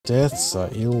Deaths are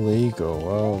illegal.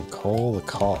 Well, call the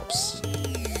cops.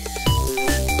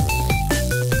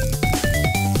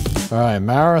 Alright,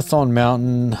 Marathon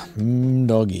Mountain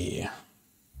Doggy.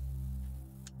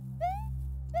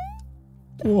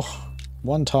 Oh,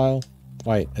 one tile.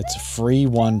 Wait, it's a free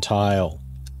one tile.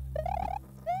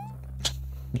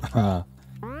 Oh,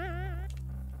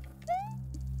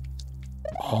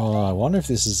 I wonder if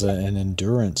this is an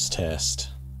endurance test.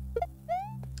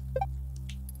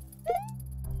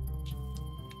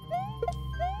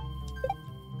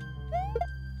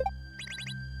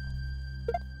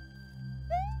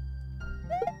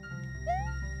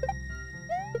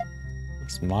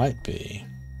 This might be.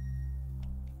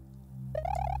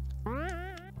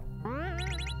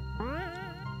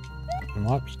 I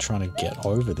might be trying to get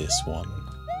over this one.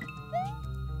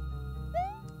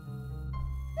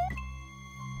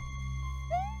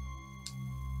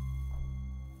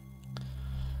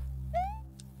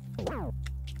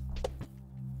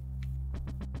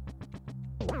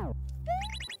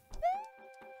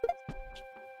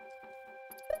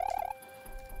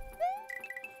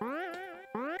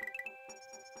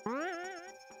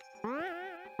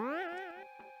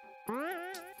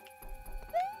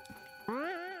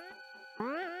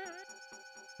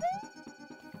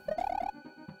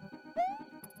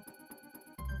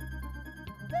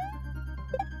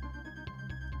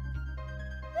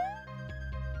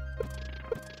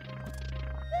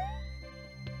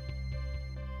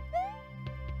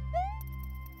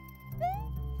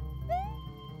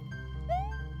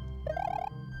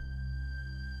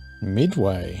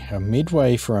 Midway? A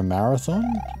midway for a marathon?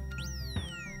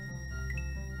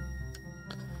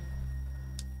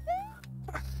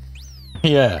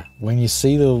 Yeah, when you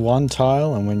see the one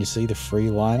tile and when you see the free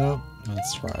lineup,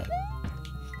 that's right.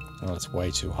 Oh, it's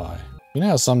way too high. You know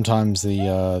how sometimes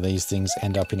these things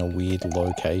end up in a weird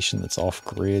location that's off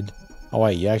grid? Oh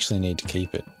wait, you actually need to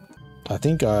keep it. I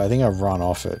think I've run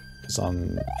off it because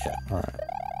I'm yeah, alright.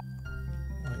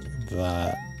 Like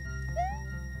that.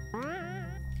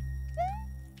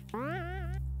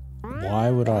 Why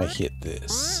would I hit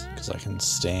this? Because I can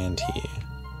stand here.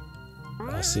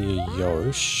 I see a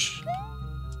Yosh.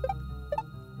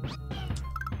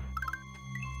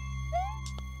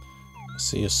 I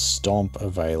see a Stomp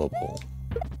available.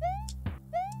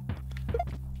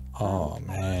 Oh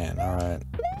man, alright.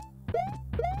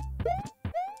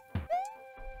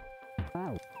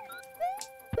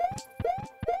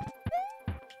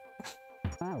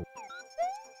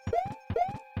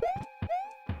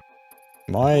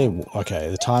 Okay,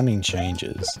 the timing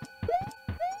changes.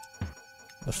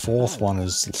 The fourth one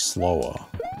is slower.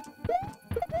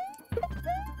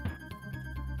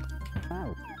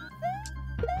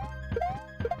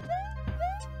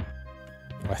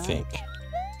 I think.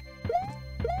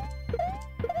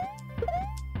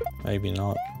 Maybe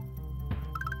not.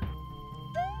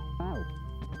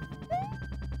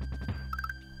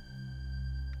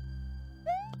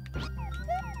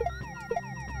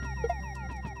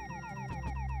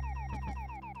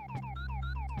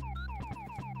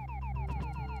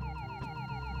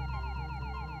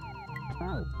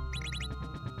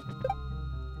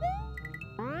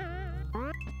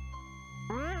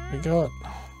 We got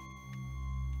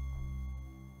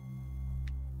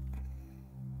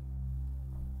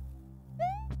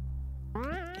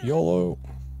YOLO.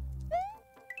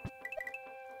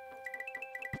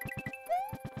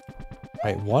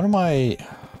 Wait, what am I...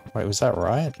 Wait, was that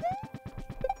right?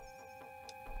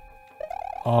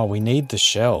 Oh, we need the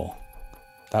shell.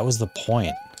 That was the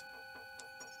point.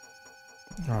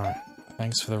 Alright,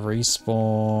 thanks for the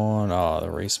respawn. Oh, the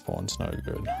respawn's no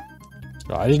good.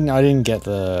 I didn't get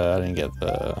the...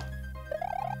 Alright,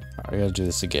 I gotta do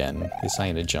this again. This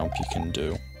ain't a jump you can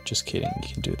do. Just kidding, you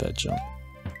can do that jump.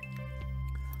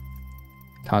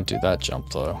 Can't do that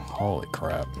jump though. Holy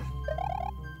crap.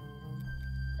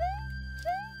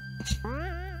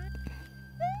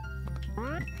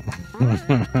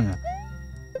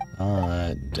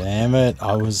 Alright, damn it.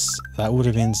 That would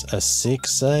have been a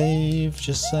 6 save,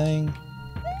 just saying.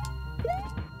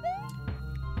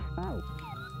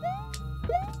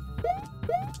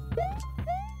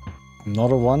 I'm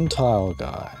not a one tile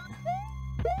guy.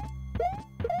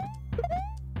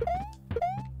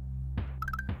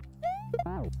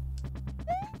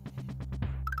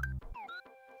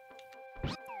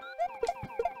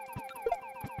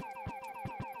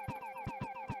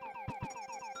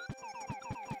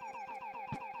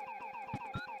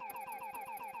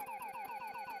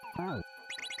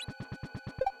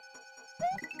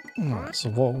 Alright, so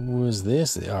what was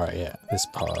this? Alright, yeah, this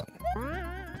part.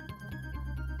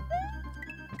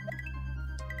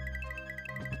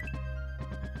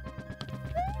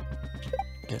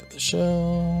 Get Get the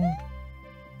shell.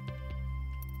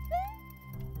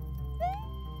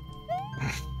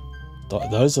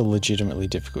 Those are legitimately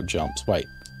difficult jumps. Wait.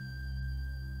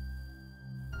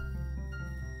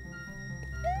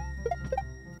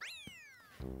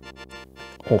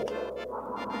 Oh.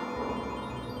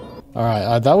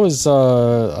 Alright, that was,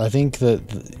 I think that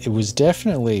it was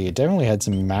definitely had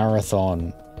some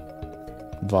marathon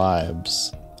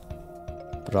vibes.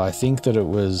 But I think that it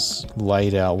was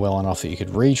laid out well enough that you could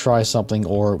retry something,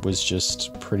 or it was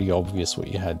just pretty obvious what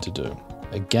you had to do.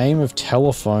 A game of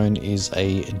telephone is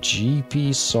a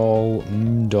GP Soul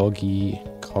Doggy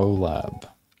collab.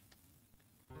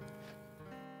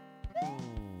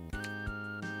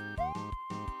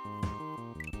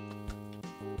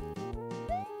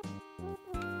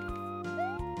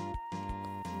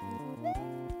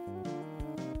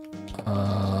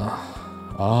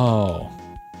 Oh.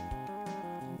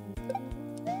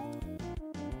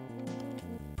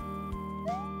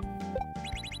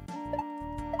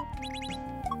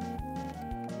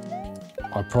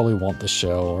 I probably want the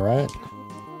shell, right?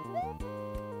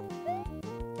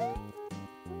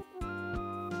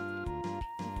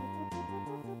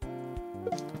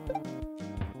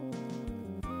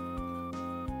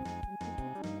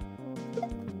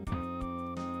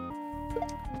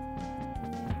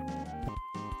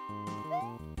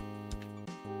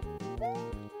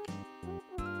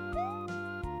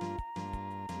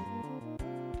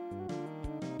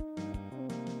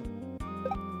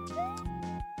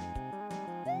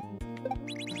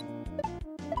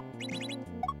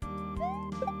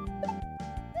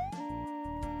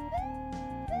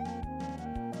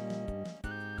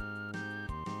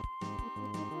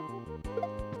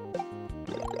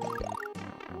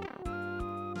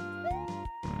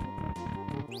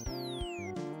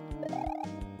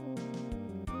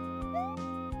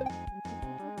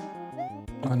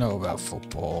 I know about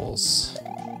footballs.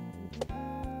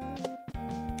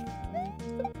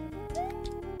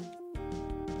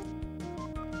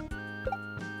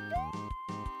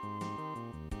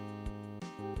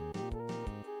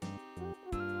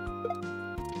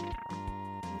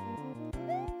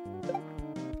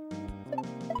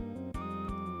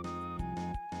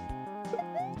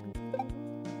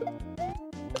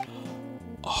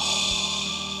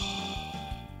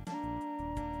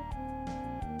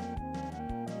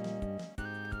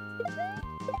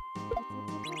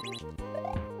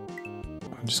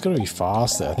 I'm just gotta be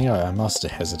faster. I think I must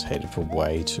have hesitated for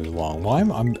way too long. Why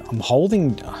I'm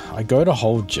holding, I go to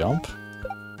hold jump.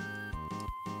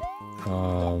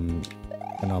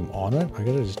 And I'm on it. I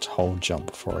gotta just hold jump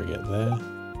before I get there.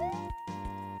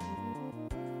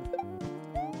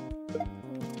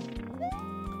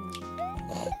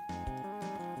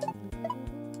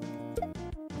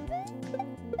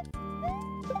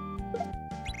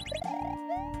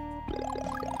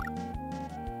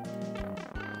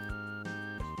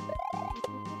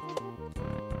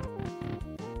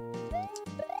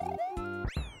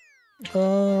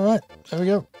 Alright, there we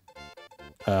go.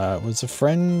 It was a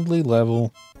friendly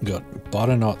level. Got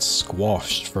butternut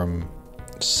squashed from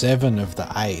 7 of the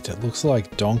 8. It looks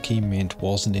like Donkey Mint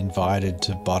wasn't invited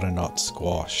to butternut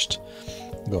squashed.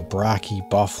 We got Brakkie,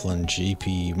 Bufflin,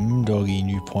 GP, Doggy,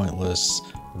 New Pointless,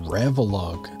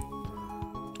 Revelug,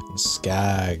 and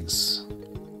Skags.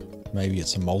 Maybe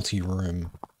it's a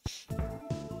multi-room.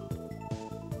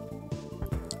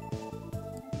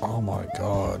 Oh my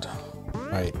god.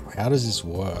 Wait, how does this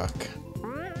work?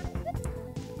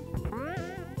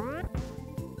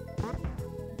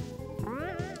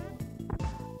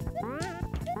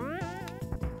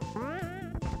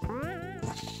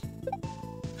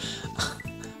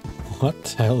 What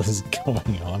the hell is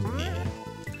going on here?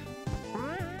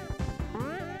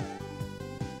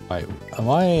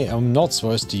 Wait, I'm not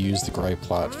supposed to use the grey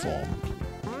platform.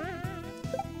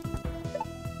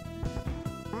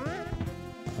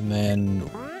 And then...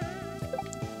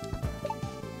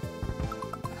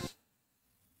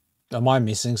 Am I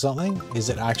missing something? Is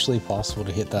it actually possible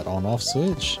to hit that on-off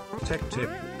switch? Tech tip,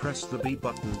 press the B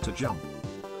button to jump.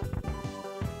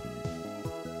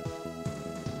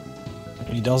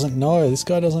 He doesn't know. This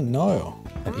guy doesn't know.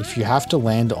 If you have to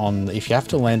land on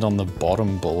the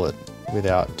bottom bullet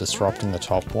without disrupting the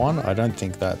top one, I don't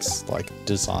think that's like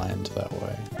designed that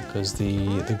way. Because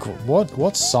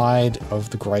what side of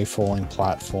the grey falling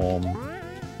platform?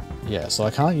 Yeah, so I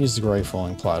can't use the grey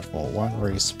falling platform. It won't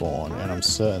respawn, and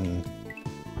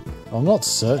I'm not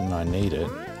certain I need it.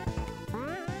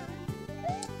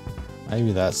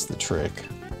 Maybe that's the trick.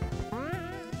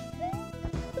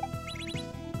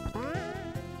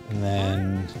 And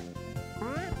then...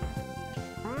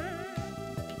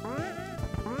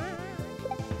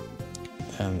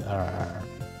 And alright.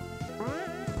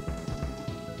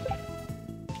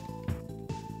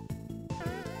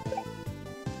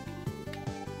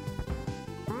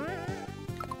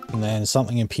 And then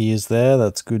something appears there,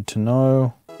 that's good to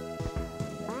know.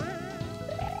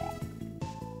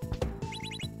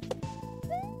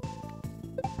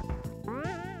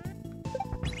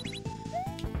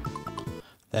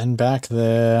 Then back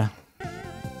there.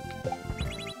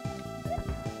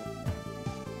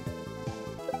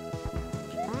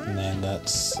 And then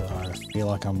that's, I feel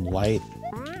like I'm late.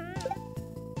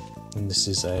 And this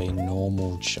is a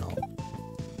normal jump.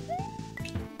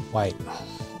 Wait.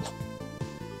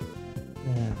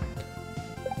 Yeah.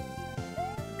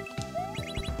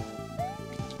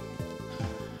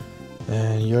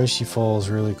 And Yoshi falls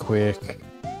really quick.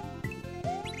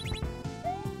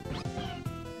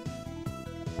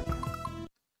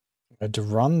 I had to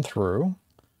run through.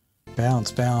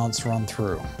 Bounce, bounce, run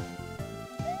through.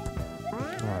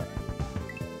 Alright.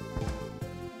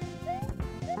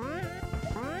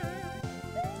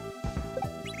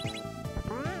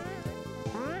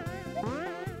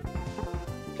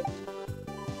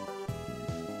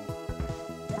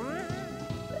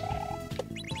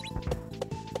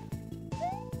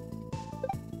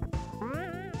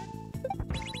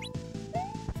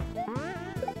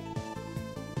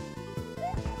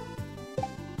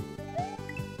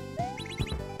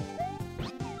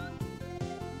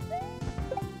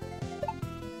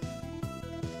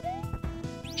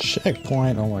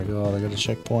 Checkpoint, oh my god, I got a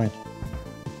checkpoint.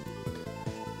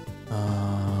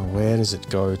 Where does it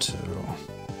go to?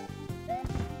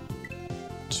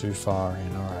 Too far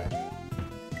in, alright.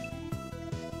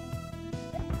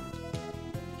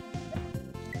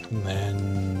 And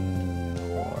then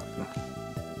what?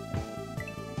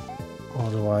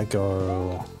 Or do I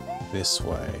go this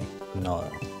way? No.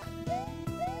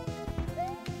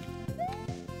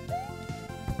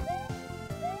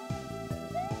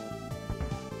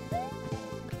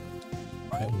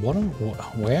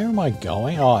 Where am I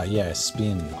going? Oh, yeah,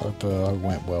 spin. Hope I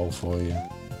went well for you.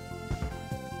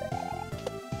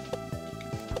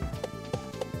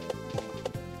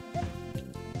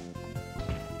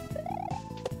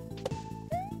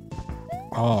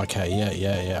 Oh, okay,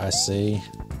 yeah, I see.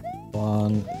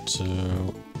 1, 2,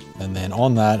 and then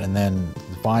on that, and then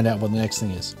find out what the next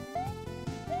thing is.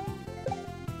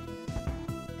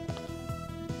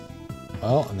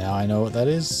 Well, now I know what that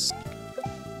is.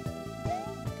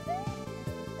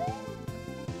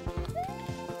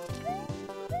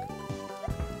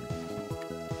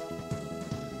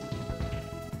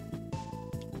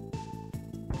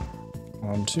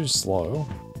 I'm too slow.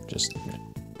 Just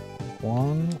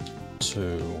 1,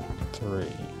 2, 3.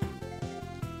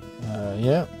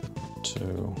 Yep.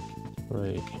 2,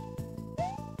 3.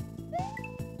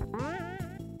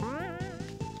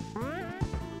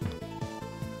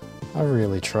 I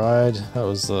really tried. That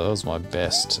was my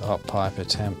best up pipe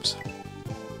attempt.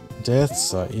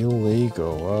 Deaths are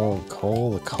illegal. Well,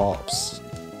 call the cops.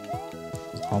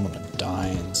 I'm on a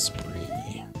dying spree.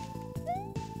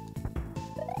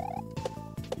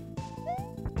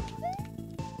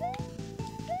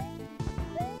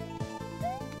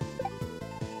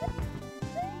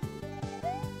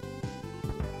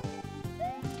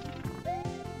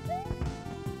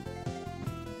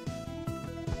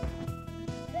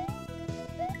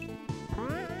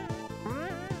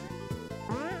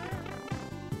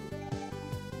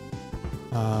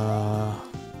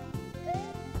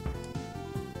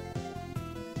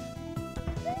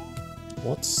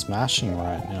 What's smashing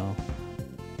right now?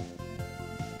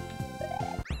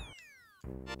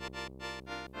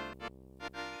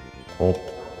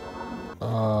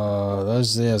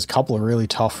 There's a couple of really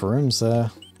tough rooms there,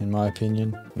 in my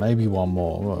opinion. Maybe one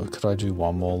more. Well, could I do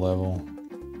one more level?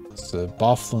 It's the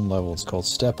Bufflin level. It's called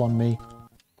Step on Me.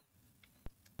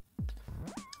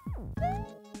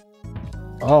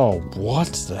 Oh,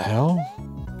 what the hell?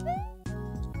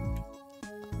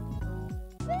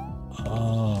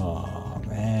 Oh,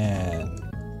 man.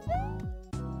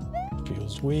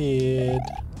 Feels weird.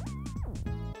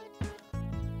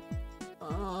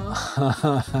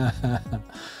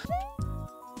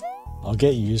 I'll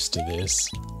get used to this.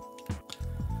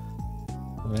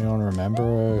 Anyone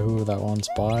remember who that one's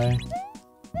by?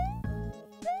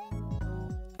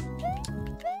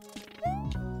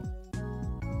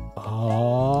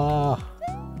 Ah.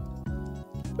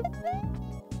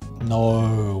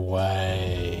 No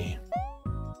way.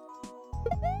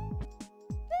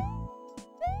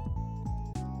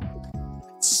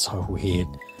 It's so weird.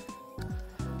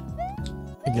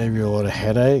 It gave you a lot of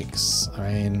headaches.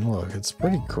 I mean, look, it's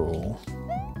pretty cool.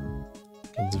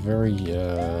 It's very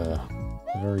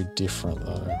different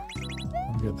though.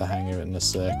 get the hang of it in a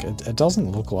sec. It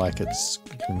doesn't look like it's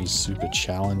gonna be super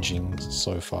challenging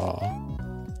so far.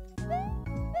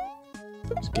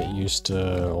 Just get used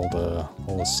to all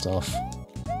the stuff.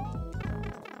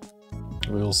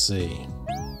 We'll see.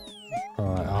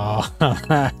 Alright,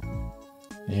 oh,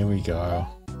 here we go.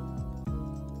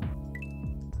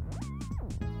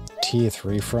 Tier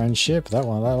 3 friendship? That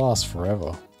lasts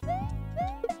forever.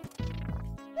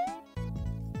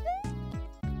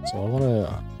 So I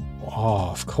wanna... Oh,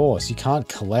 of course, you can't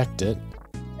collect it.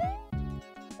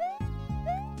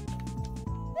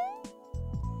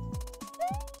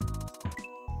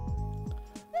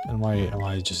 Am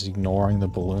I just ignoring the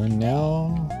balloon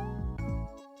now?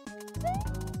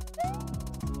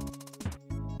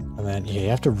 And then, yeah, you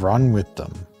have to run with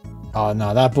them. Oh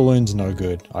no, that balloon's no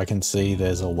good. I can see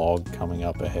there's a log coming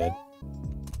up ahead.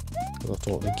 I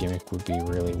thought the gimmick would be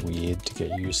really weird to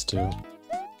get used to.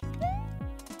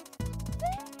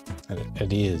 And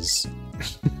it is.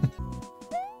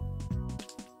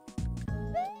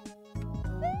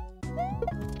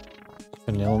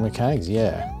 Vanilla mechanics,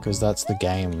 yeah, because that's the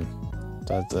game.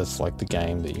 That's like the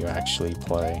game that you actually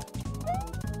play.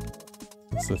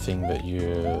 It's the thing that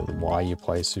why you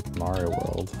play Super Mario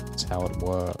World. It's how it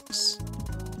works.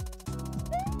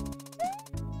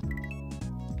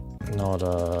 Not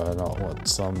what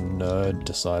some nerd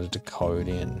decided to code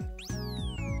in.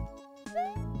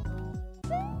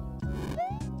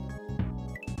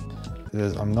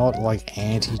 I'm not like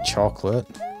anti-chocolate.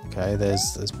 Okay,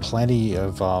 there's plenty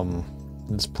of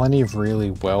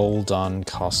really well done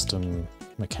custom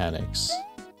mechanics.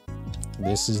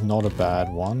 This is not a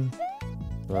bad one,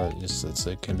 but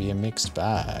it can be a mixed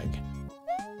bag.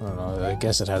 I don't know. I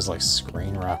guess it has like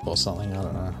screen wrap or something. I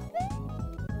don't know.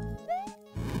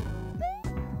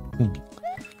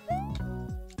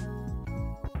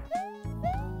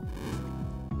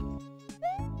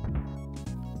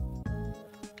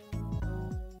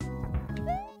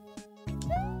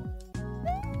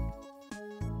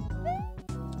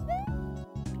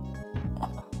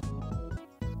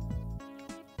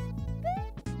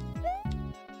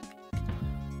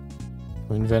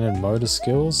 Who invented motor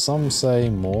skills? Some say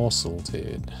Morsel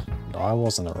did. I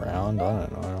wasn't around, I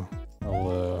don't know. All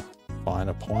the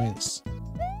finer points.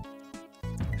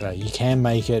 Okay, you can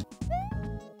make it.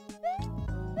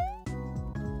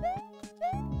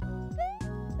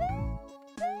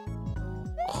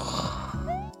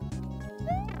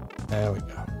 There we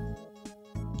go.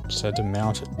 Just had to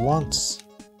mount it once.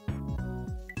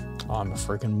 I'm a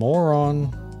freaking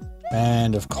moron.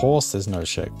 And of course there's no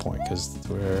checkpoint because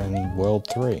we're in World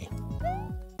 3.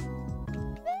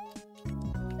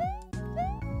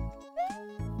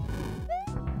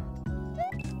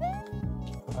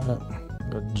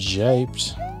 Got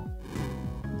japed.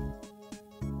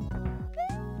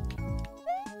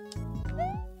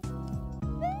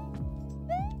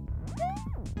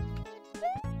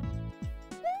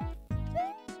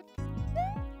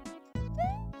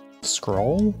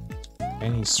 Scroll?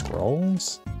 Any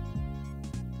scrolls?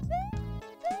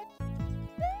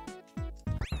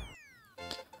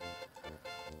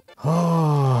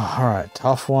 Oh, alright,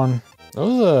 tough one. That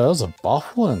was a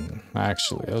buff one,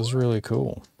 actually. That was really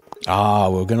cool.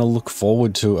 We're gonna look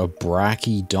forward to a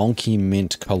Brakkie Donkey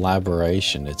Mint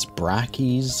collaboration. It's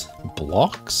Brackie's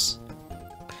blocks?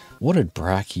 What did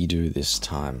Brakkie do this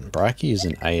time? Brakkie is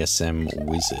an ASM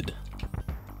wizard.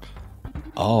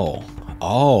 Oh.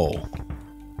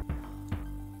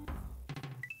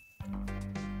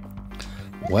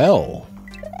 Well,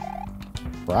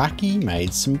 Brakkie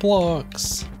made some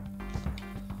blocks.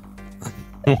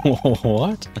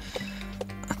 What?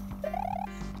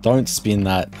 Don't spin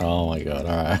that. Oh my god,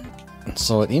 alright.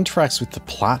 So it interacts with the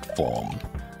platform.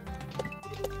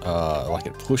 Like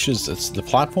it pushes, the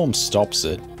platform stops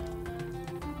it.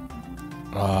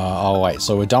 Oh wait,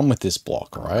 so we're done with this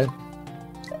block, right?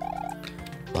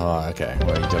 Oh, okay,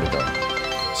 well you gotta go.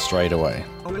 Straight away.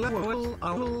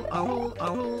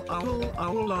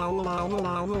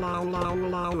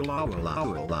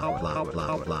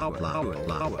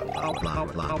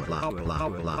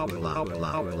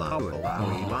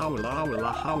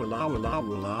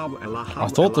 I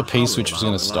thought the P-switch was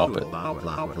gonna stop it.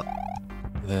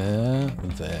 There,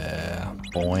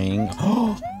 boing.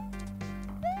 Oh!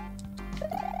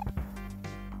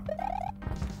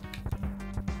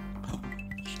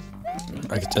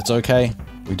 It's okay.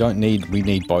 We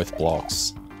need both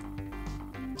blocks.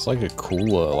 It's like a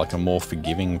cooler, like a more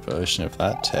forgiving version of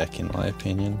that tech, in my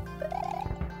opinion.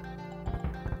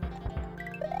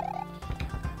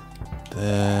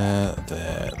 There.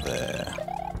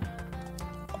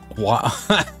 What?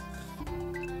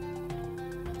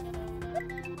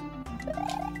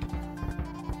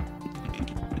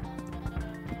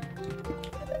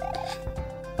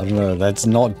 I don't know, that's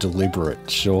not deliberate,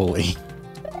 surely.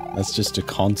 That's just a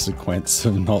consequence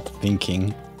of not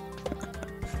thinking.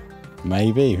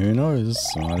 Maybe, who knows?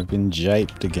 Might have been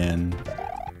japed again.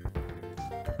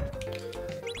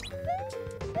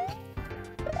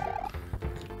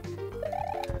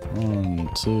 One,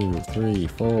 two, three,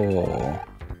 four.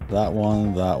 That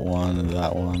one, that one,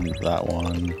 that one, that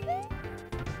one.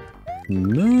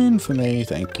 Moon for me,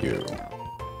 thank you.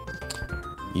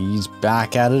 He's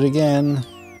back at it again.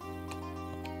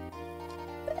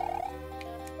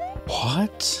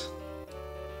 What?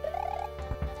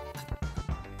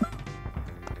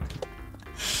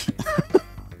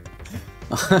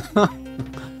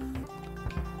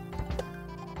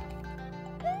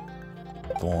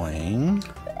 Boing.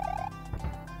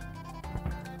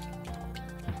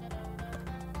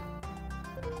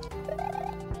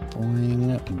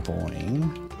 Boing,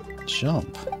 boing.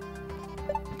 Jump.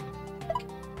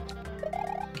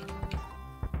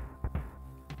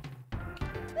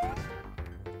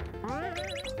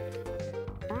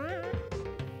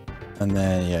 And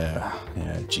then, yeah,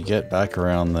 did you get back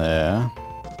around there?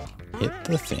 Hit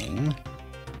the thing.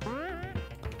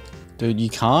 Dude, you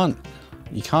can't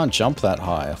jump that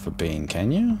high off a bean,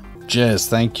 can you? Jez,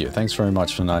 thank you. Thanks very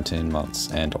much for 19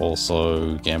 months. And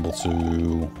also, gamble to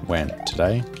when?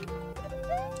 Today?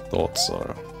 Thought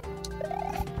so.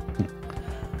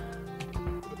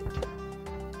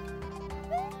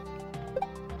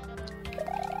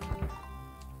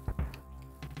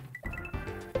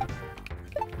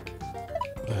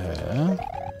 There.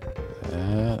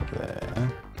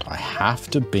 I have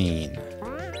to bean.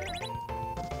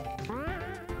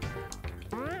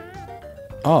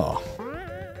 Oh.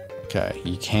 Okay,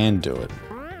 you can do it.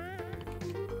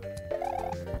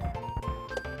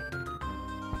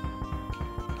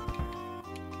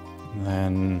 And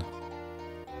then...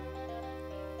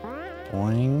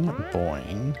 boing,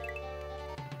 boing.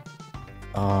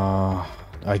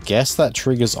 I guess that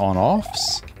triggers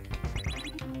on-offs?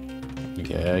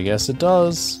 Yeah, I guess it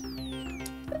does.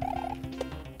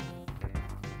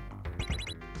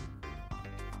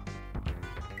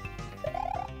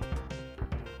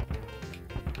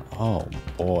 Oh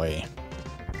boy.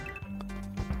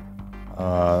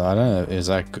 I don't know, is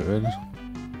that good?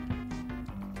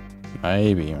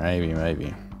 Maybe.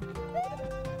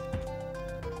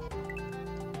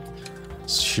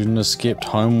 Shouldn't have skipped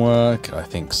homework? I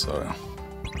think so.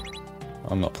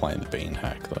 I'm not playing the bean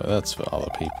hack though, that's for other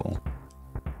people.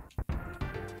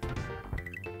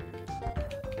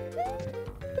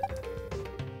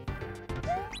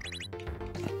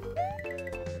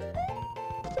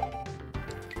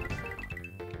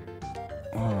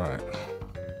 Alright.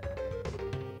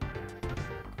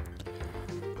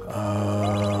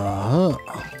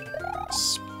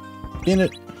 Spin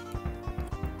it.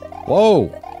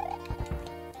 Whoa!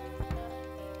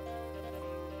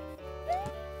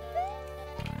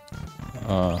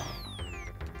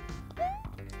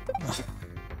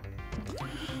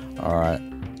 Alright.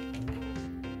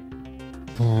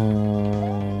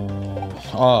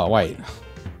 Oh, wait.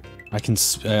 I can,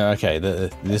 okay,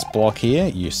 this block here,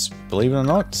 you, believe it or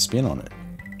not, spin on it.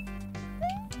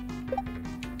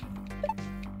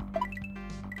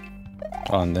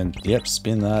 Oh, and then, yep,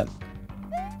 spin that.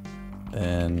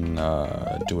 Then,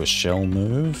 do a shell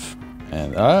move.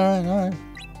 And, alright.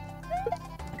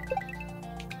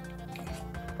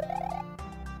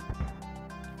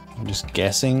 I'm just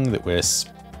guessing that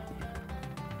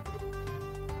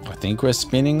I think we're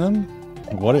spinning them?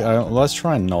 What? Let's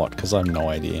try not, because I have no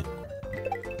idea.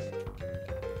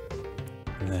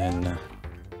 And then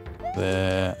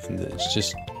there, and it's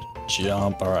just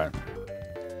jump. All right.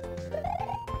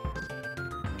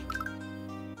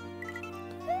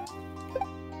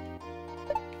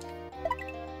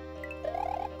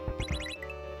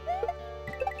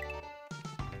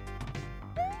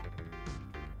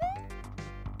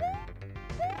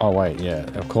 Oh wait, yeah.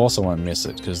 Of course I won't miss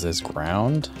it because there's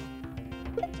ground.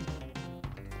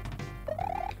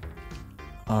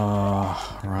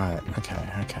 Right. Okay.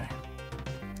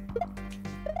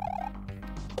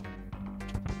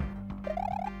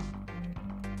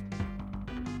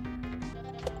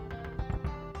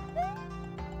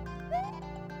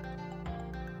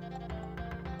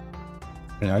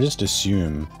 I just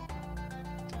assume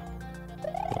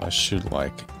that I should,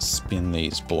 like, spin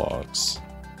these blocks.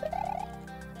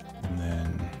 And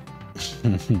then...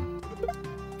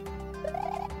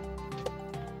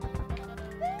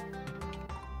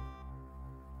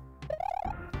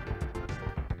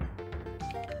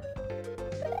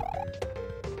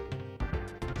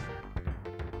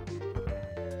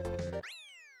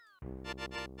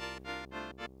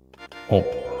 Oh.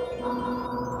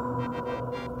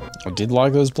 I did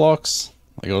like those blocks.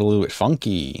 They got a little bit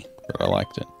funky, but I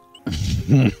liked it.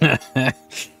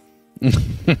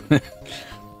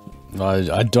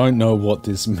 I don't know what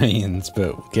this means,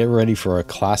 but get ready for a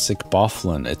classic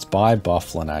Bufflin. It's by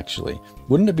Bufflin, actually.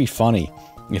 Wouldn't it be funny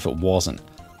if it wasn't?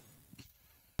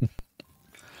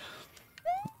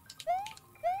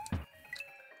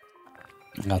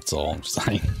 That's all I'm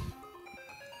saying.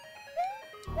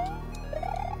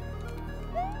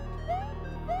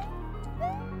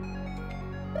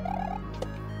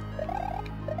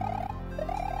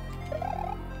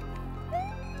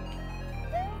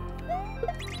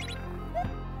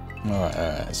 Alright,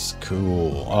 that's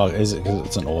cool. Oh, is it because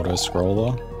it's an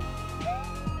auto-scroller?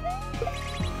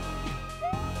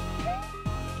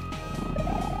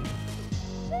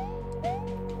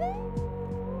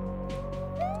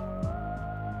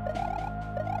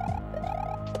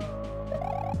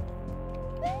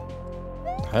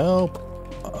 Help!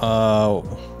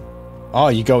 Oh,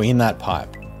 you go in that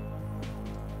pipe.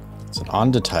 It's an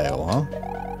undertale, huh?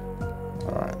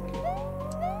 Alright.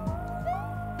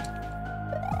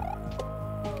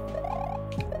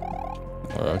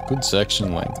 Good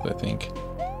section length, I think.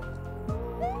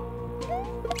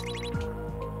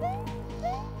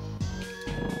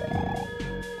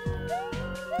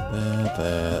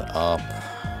 There, up.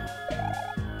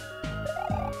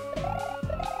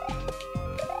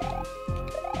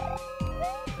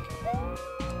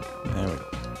 There we go.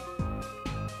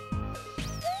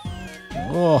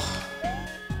 Oh.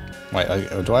 Wait,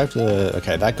 do I have to...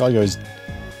 Okay, that guy goes...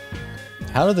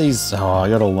 How do these... Oh, I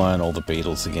gotta learn all the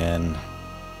beetles again.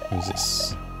 Who's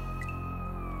this?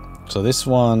 So this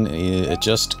one, it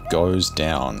just goes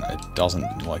down. It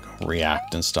doesn't, like,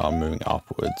 react and start moving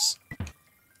upwards.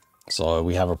 So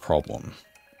we have a problem.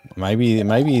 Maybe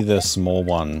the small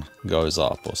one goes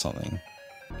up or something.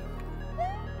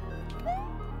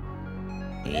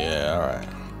 Yeah, alright.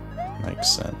 Makes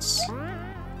sense.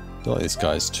 I feel like this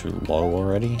guy's too low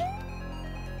already.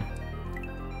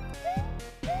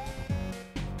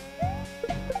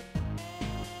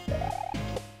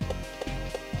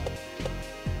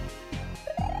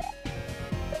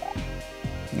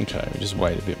 Okay, we just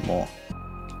wait a bit more.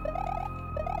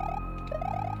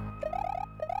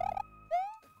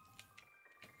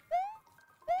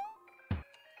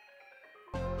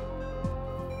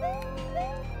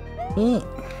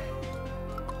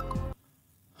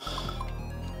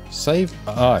 Save.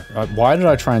 Why did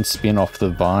I try and spin off the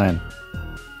vine?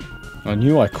 I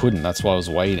knew I couldn't, that's why I was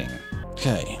waiting.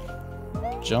 Okay.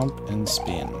 Jump and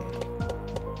spin.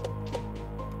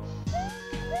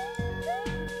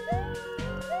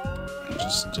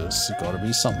 Just gotta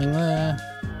be something there.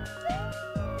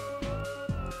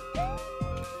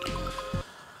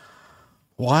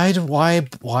 Why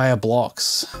are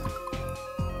blocks?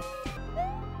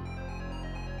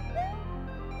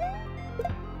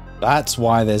 That's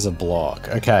why there's a block.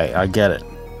 Okay, I get it.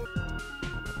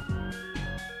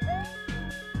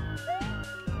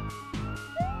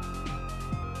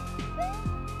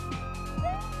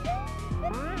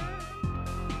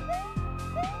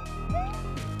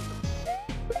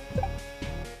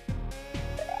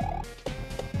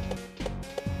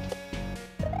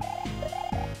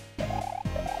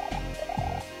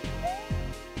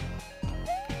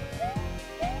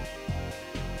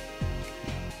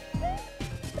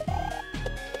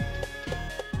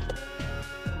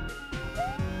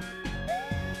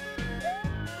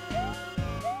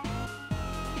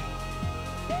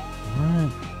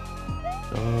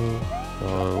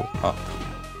 Go up.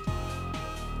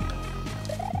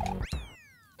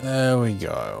 There we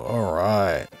go.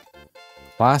 Alright.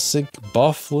 Classic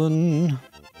Bufflin.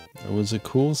 It was a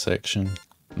cool section.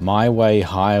 My Way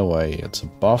Highway. It's a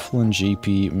Bufflin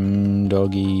GP,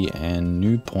 Doggy, and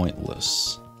New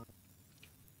Pointless.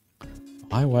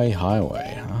 My Way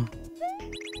Highway, huh?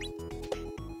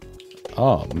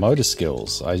 Oh, motor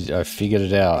skills. I figured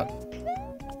it out.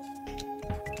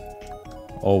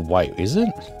 Oh, wait, is it?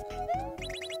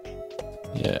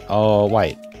 Yeah, oh,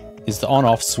 wait. Is the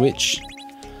on-off switch?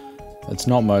 It's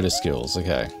not motor skills,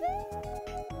 okay.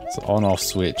 It's the on-off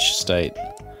switch state.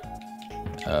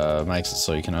 Makes it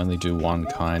so you can only do one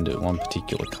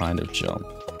particular kind of jump.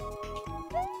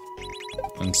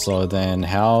 And so then,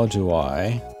 how do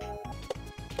I...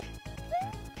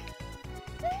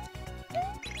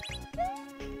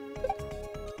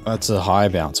 That's a high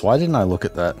bounce. Why didn't I look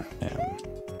at that?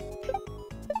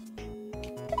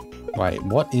 Wait,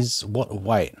 what is...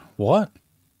 Wait, what?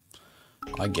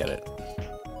 I get it.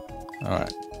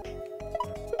 Alright.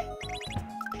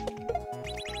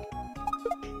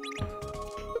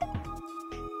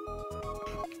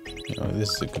 This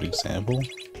is a good example.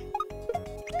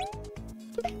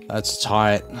 That's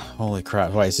tight. Holy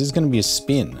crap. Wait, this is going to be a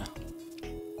spin.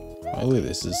 Oh, look at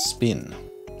this. This is spin.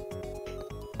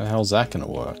 How the hell's that going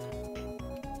to work?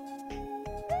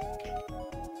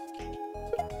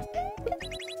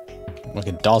 Like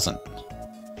it doesn't.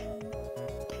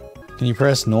 Can you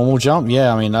press normal jump?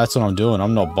 Yeah, I mean, that's what I'm doing.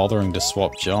 I'm not bothering to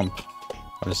swap jump.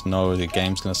 I just know the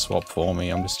game's going to swap for me.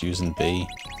 I'm just using B.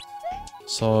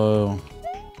 So...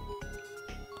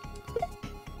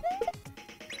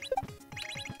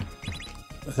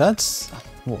 that's...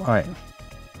 right.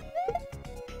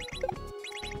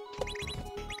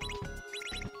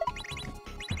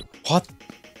 What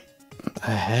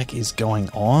the heck is going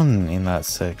on in that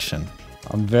section?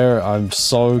 I'm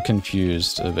so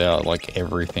confused about, like,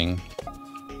 everything.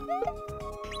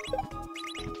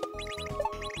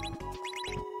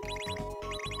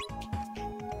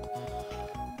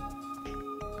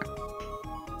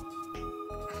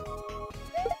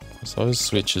 So those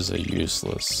switches are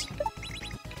useless.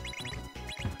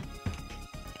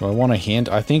 Do I want a hint?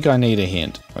 I think I need a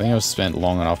hint. I think I've spent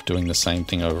long enough doing the same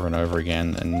thing over and over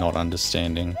again and not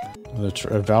understanding. Let's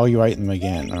evaluate them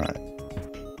again. Alright.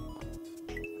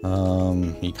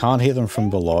 You can't hit them from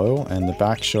below, and the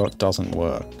back shot doesn't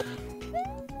work.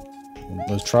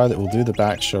 Let's try that. We'll do the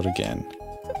back shot again.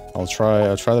 I'll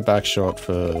try the back shot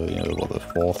for, you know, what, the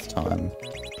 4th time.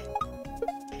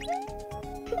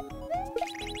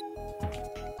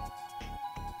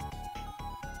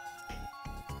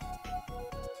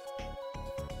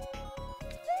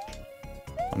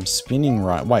 I'm spinning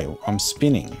right. Wait, I'm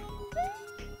spinning.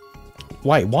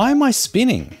 Wait, why am I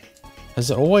spinning?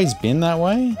 Has it always been that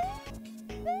way?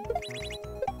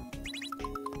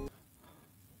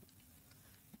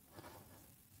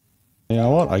 You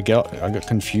know what? I got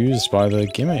confused by the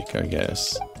gimmick, I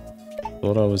guess.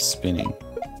 Thought I was spinning.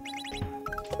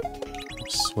 I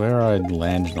swear I'd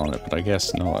landed on it, but I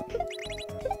guess not.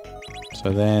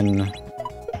 So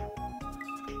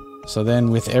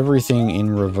then with everything in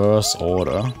reverse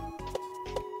order,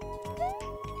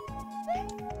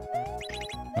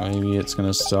 maybe it's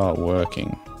gonna start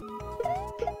working.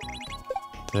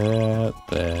 There.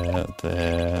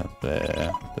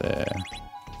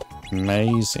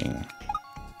 Amazing.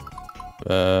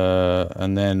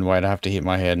 And then, wait, I have to hit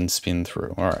my head and spin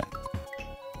through. Alright.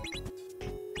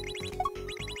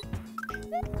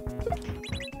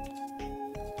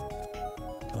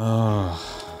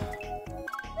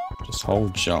 Just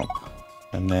hold jump.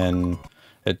 And then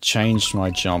it changed my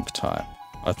jump type.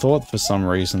 I thought for some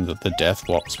reason that the death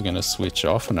blocks were going to switch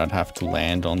off and I'd have to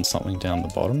land on something down the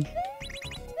bottom.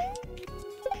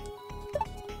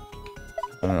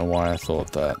 I don't know why I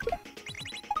thought that.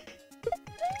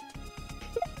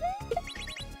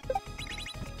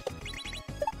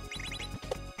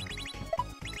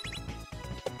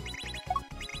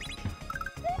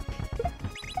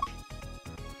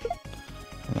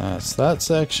 That's that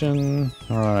section.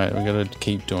 Alright, we gotta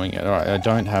keep doing it. Alright, I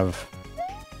don't have...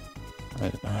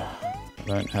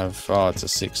 oh, it's a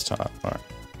 6 type. Alright.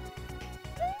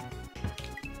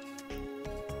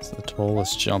 It's the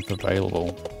tallest jump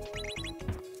available.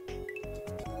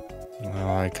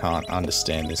 Well, I can't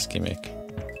understand this gimmick.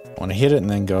 I want to hit it and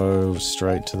then go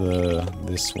straight to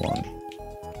this one.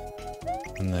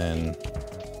 And then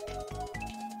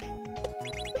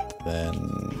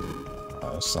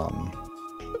some...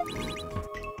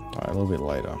 Alright, a little bit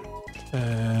later.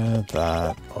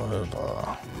 That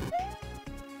over.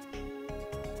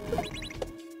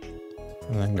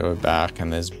 And then go back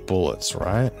and there's bullets,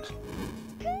 right?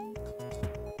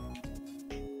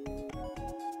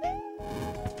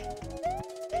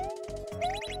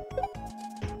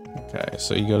 Okay,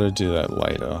 so you gotta do that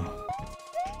later.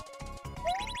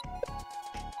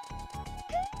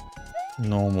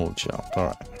 Normal jump,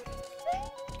 alright.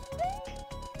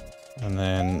 And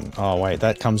then, oh wait,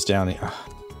 that comes down here.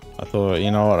 I thought, you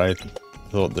know what, I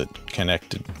thought that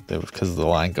connected, because the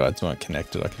line guides weren't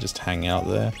connected, I could just hang out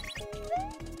there.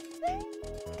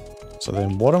 So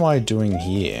then what am I doing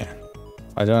here?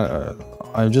 I don't,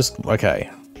 I'm just, okay.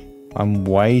 I'm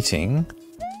waiting.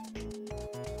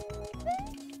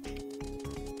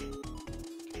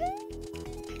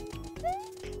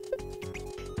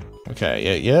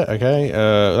 Okay, yeah, okay.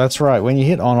 That's right, when you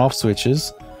hit on-off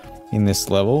switches in this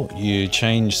level, you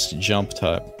change jump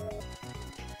type.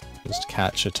 Just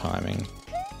catch a timing.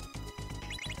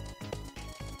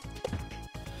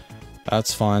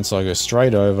 That's fine, so I go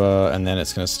straight over, and then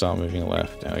it's going to start moving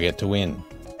left. Now I get to win.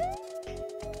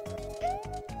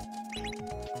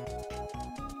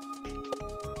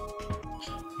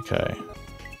 Okay.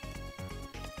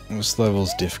 This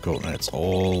level's difficult, and it's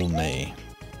all me.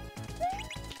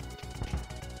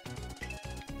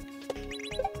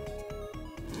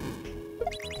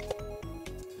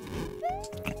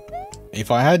 If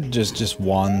I had just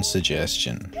one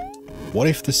suggestion, what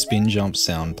if the spin jump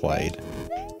sound played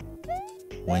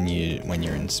when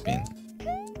you're in spin?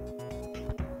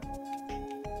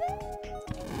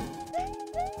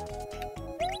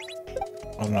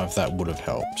 I don't know if that would have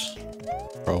helped.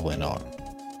 Probably not,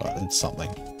 but it's something.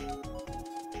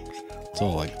 It's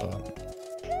all like that.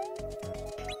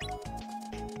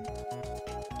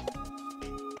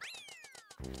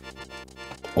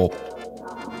 Oh.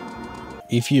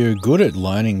 If you're good at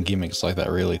learning gimmicks like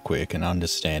that really quick and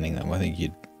understanding them, I think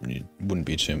you wouldn't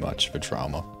be too much of a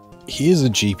drama. Here's a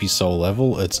GP Soul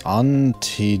level. It's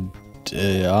untitled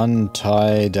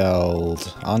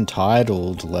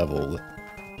level.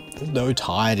 There's no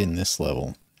tide in this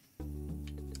level.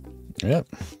 Yep,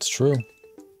 it's true.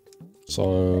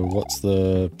 So what's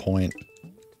the point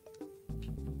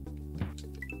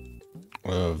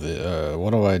of the,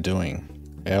 what am I doing?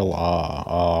 LR,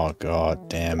 oh god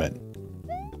damn it.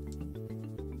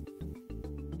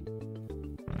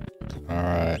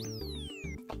 Alright.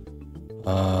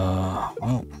 Well.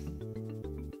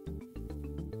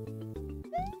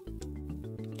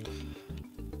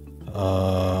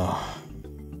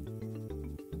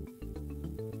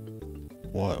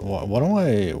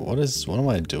 What am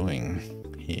I doing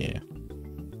here?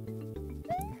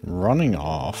 Running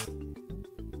off.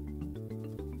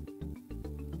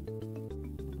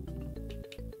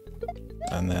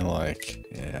 And then like,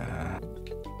 yeah.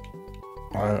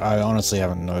 I honestly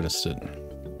haven't noticed it.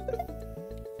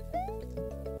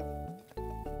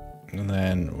 And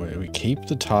then we keep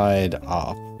the tide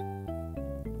up.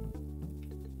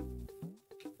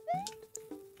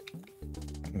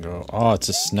 Go, oh, it's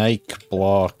a snake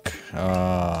block.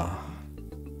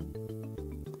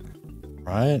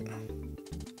 Right?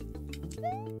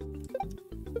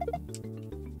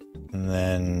 And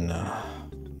then...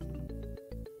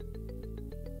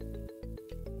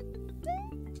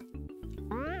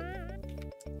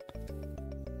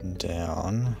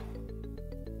 down.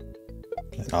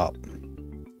 And up.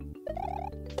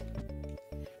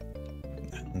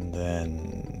 And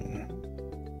then...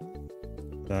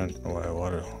 don't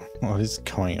know what is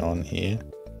going on here?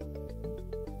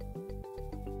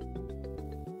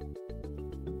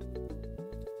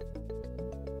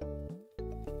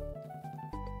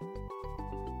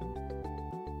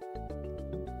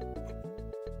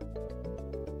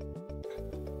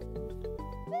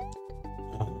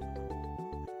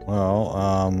 Well,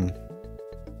 I'm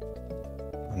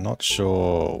not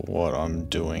sure what I'm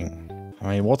doing.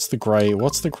 I mean, what's the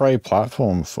gray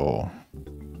platform for?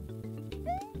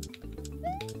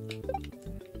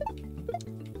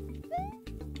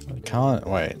 I can't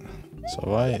wait. So if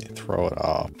I throw it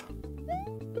up,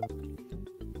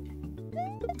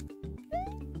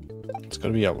 it's got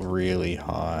to be up really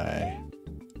high.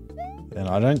 Then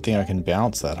I don't think I can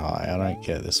bounce that high. I don't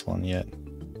get this one yet.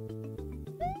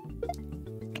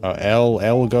 Oh,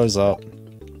 L goes up.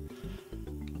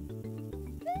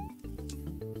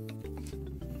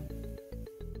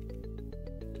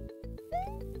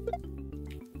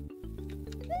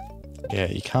 Yeah,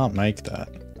 you can't make that.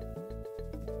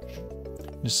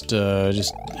 Just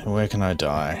where can I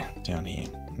die? Down here.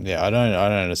 Yeah, I don't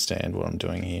understand what I'm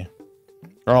doing here.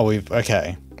 Oh,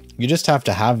 okay. You just have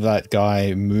to have that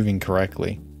guy moving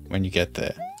correctly when you get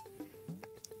there.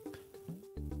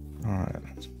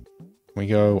 Alright. We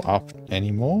go up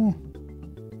anymore?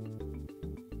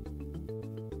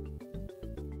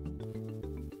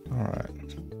 Alright.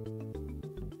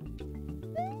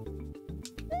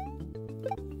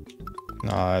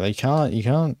 No, you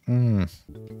can't,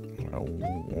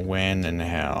 when and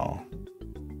how?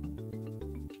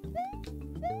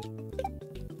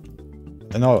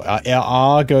 No,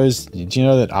 R goes, do you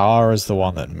know that R is the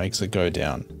one that makes it go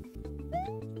down?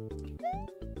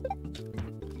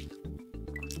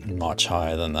 Much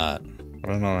higher than that. I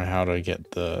don't know how to get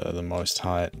the most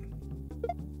height.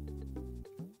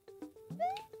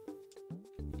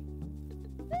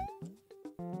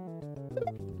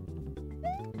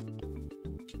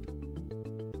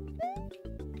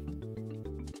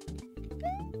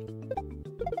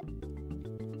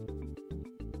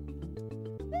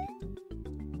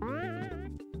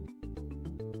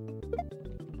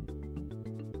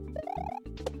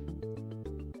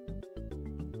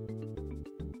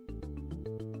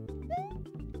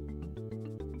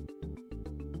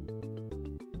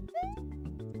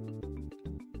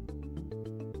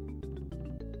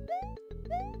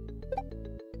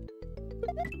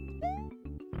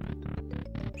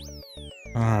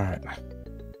 Alright.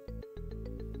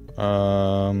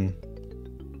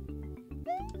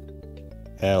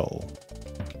 L.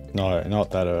 No,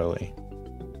 not that early.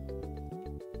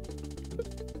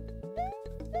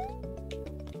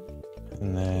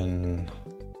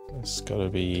 gotta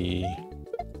be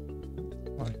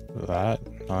like that.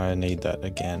 I need that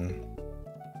again.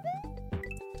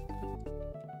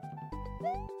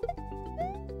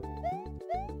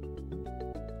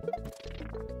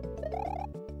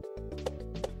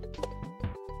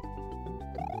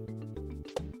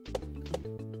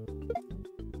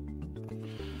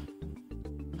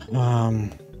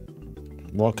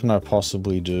 What can I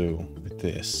possibly do with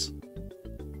this?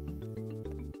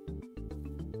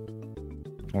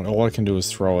 All I can do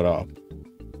is throw it up.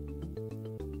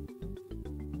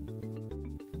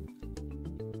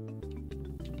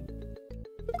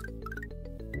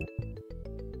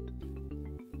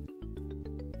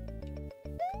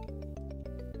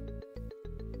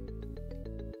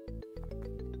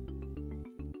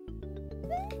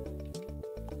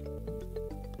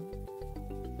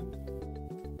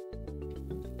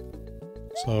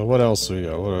 So what else do we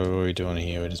got? What are we doing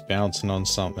here? We're just bouncing on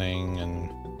something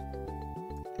and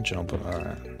jumping.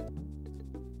 Alright.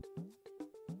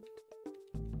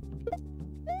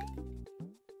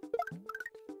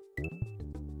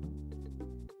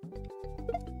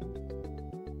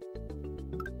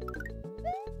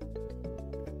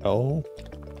 Oh,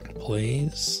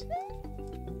 please.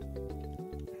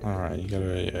 Alright, you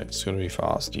gotta, yeah, it's gotta be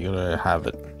fast. You gotta have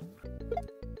it.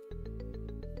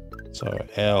 So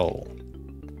L.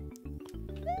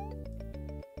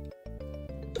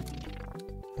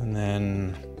 And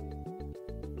then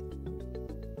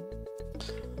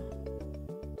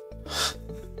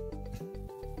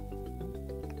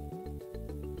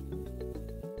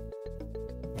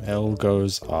L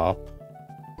goes up.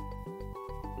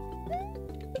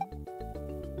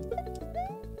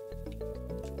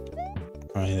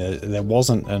 I mean, there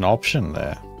wasn't an option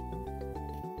there.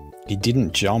 He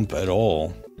didn't jump at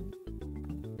all.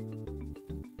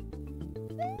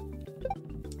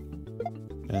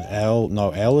 And L, no,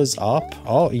 L is up.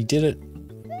 Oh, he did it.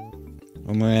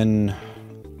 And then,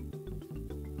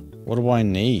 what do I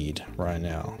need right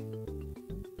now?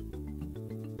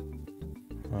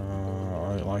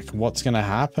 Like, what's gonna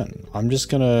happen? I'm just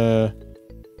gonna...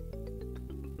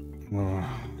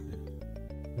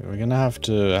 we're gonna have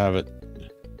to have it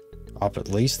up at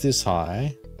least this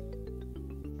high.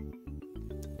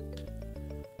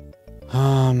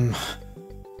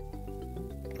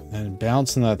 And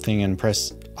bounce on that thing and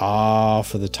press R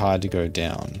for the tide to go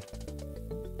down.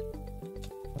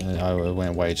 And I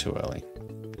went way too early.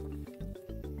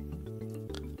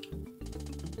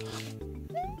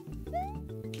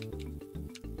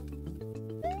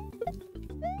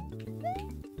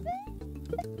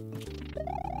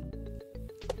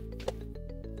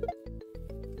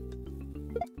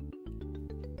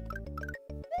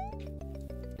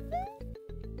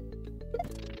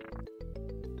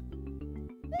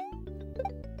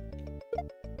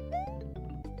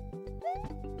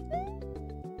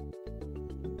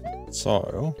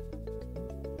 So,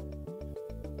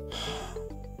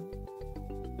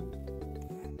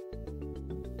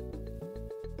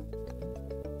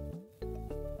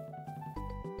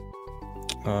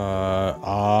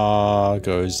 R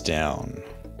goes down.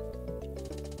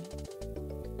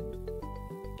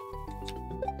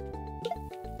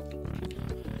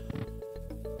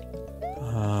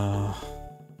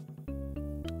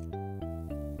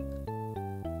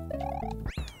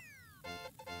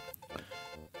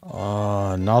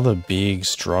 Another big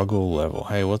struggle level.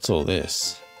 Hey, what's all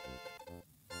this?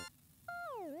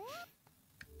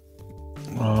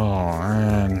 Oh,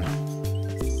 man.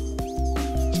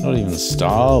 It's not even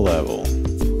star level.